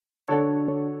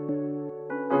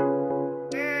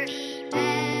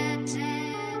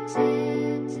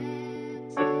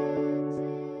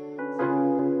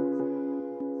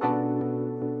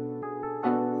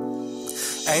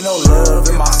Ain't no love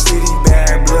in my city,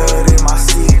 bad blood in my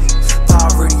city.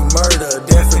 Poverty, murder,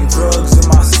 death and drugs in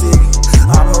my city.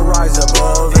 I'ma rise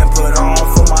above and put on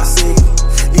for my city.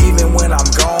 Even when I'm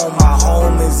gone, my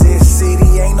home is this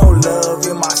city. Ain't no love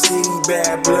in my city,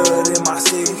 bad blood in my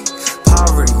city.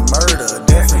 Poverty, murder,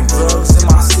 death and drugs in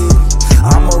my city.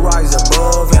 I'ma rise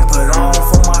above and put on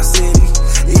for my city.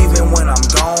 Even when I'm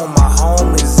gone, my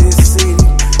home is this city.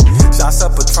 Shots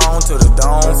of Patron to the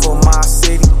dome for my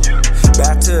city.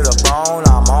 Back to the bone,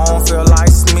 I'm on, feel like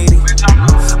Smitty.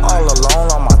 All alone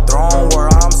on my throne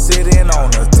where I'm sitting on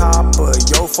the top of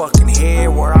your fucking head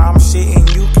where I'm shitting.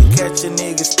 You can catch a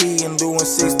nigga speeding, doing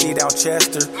 60 down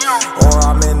Chester. Or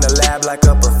I'm in the lab like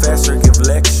a professor, give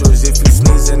lectures. If you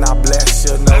sneezing, I bless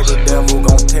you. Know the devil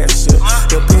gon' test you.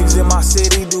 The pigs in my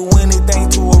city do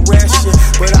anything to arrest you,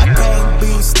 but I can't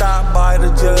be stopped by the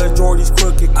judge or these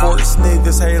crooked courts.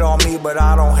 Niggas hate on me, but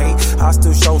I don't hate. I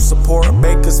still show support.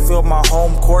 Bakers fill my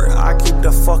home court. I keep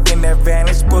the fucking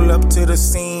advantage. Pull up to the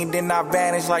scene, then I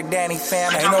vanish like Danny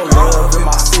Phantom. Ain't no love in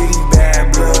my city,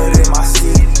 bad blood in my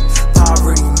city.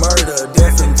 Poverty, murder,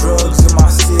 death and drugs in my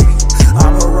city.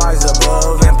 I'ma rise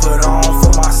above and put on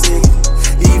for my city.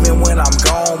 Even when I'm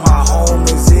gone, my home